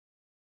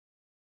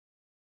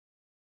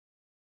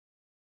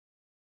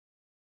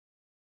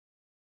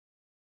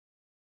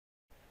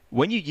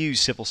When you use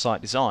Civil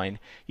Site Design,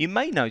 you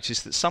may notice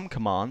that some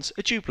commands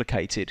are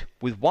duplicated,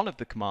 with one of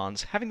the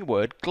commands having the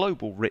word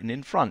global written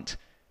in front.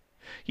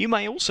 You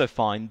may also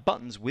find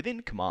buttons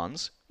within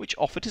commands which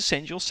offer to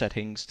send your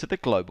settings to the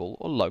global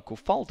or local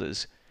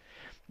folders.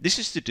 This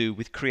is to do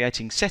with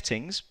creating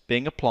settings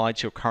being applied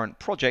to your current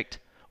project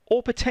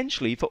or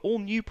potentially for all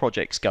new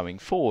projects going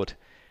forward.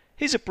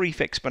 Here's a brief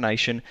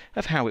explanation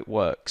of how it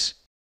works.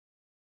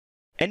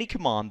 Any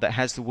command that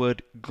has the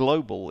word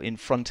global in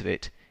front of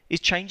it is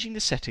changing the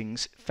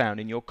settings found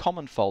in your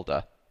common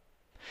folder.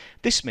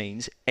 This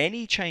means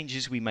any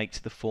changes we make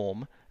to the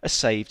form are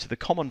saved to the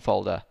common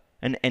folder,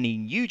 and any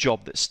new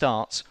job that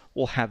starts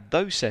will have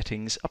those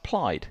settings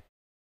applied.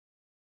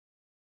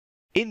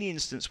 In the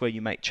instance where you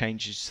make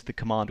changes to the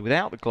command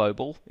without the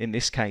global, in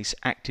this case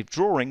active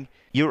drawing,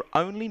 you're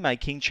only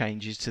making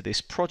changes to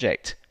this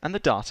project and the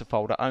data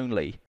folder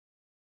only.